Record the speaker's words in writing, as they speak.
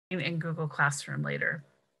in Google Classroom later.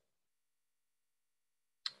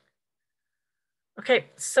 Okay,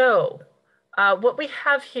 so what we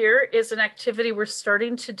have here is an activity we're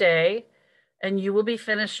starting today, and you will be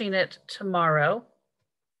finishing it tomorrow.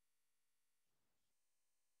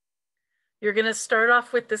 You're going to start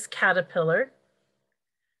off with this caterpillar,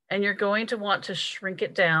 and you're going to want to shrink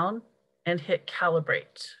it down and hit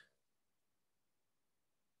calibrate.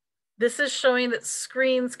 This is showing that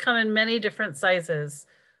screens come in many different sizes.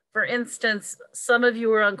 For instance, some of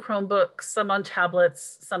you are on Chromebooks, some on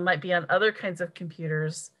tablets, some might be on other kinds of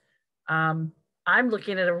computers. I'm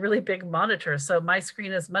looking at a really big monitor, so my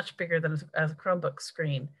screen is much bigger than a Chromebook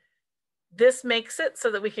screen. This makes it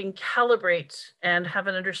so that we can calibrate and have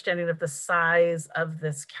an understanding of the size of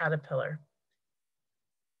this caterpillar.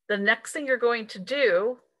 The next thing you're going to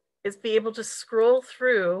do is be able to scroll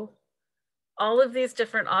through all of these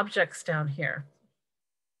different objects down here.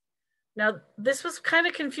 Now, this was kind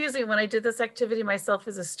of confusing when I did this activity myself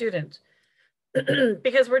as a student,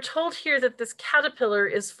 because we're told here that this caterpillar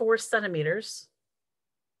is 4 centimeters.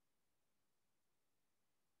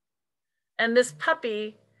 And this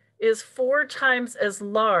puppy is 4 times as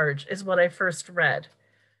large as what I first read.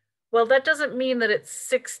 Well, that doesn't mean that it's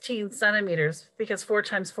 16 centimeters, because 4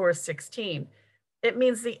 times 4 is 16. It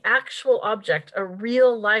means the actual object, a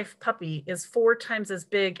real life puppy, is 4 times as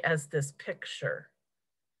big as this picture.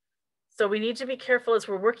 So we need to be careful as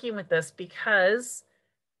we're working with this, because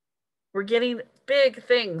we're getting big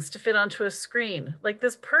things to fit onto a screen. Like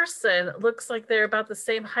this person looks like they're about the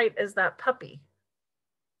same height as that puppy.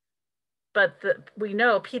 But we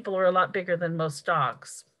know people are a lot bigger than most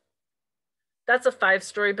dogs. That's a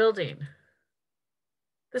 5-story building.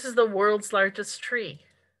 This is the world's largest tree.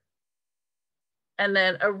 And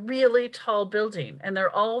then a really tall building, and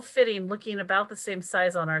they're all fitting, looking about the same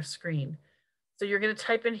size on our screen. So you're going to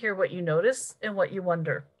type in here what you notice and what you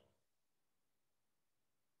wonder.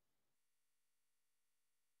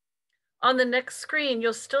 On the next screen,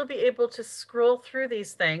 you'll still be able to scroll through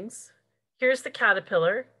these things. Here's the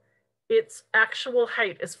caterpillar. Its actual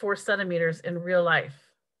height is 4 centimeters in real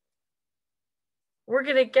life. We're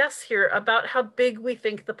going to guess here about how big we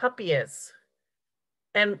think the puppy is.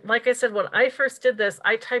 And like I said, when I first did this,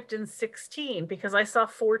 I typed in 16 because I saw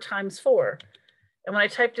 4 times 4. And when I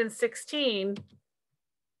typed in 16,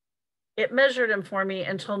 it measured him for me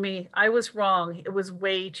and told me I was wrong. It was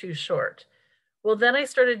way too short. Well, then I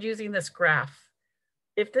started using this graph.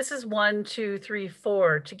 If this is 1, 2, 3,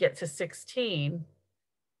 4 to get to 16,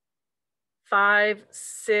 5,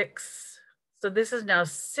 6, so this is now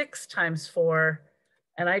 6 times 4,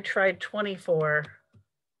 and I tried 24.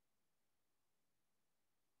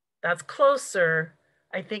 That's closer.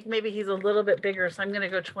 I think maybe he's a little bit bigger, so I'm going to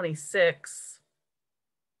go 26.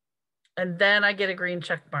 And then I get a green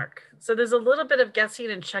check mark. So there's a little bit of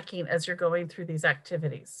guessing and checking as you're going through these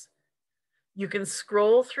activities. You can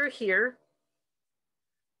scroll through here.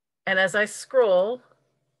 And as I scroll,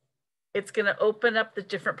 it's going to open up the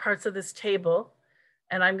different parts of this table.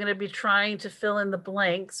 And I'm going to be trying to fill in the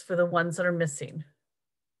blanks for the ones that are missing.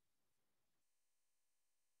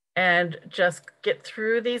 And just get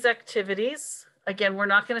through these activities. Again, we're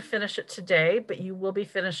not going to finish it today, but you will be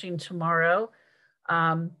finishing tomorrow.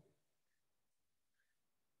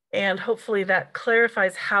 And hopefully that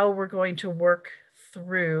clarifies how we're going to work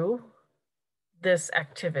through this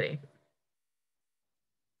activity.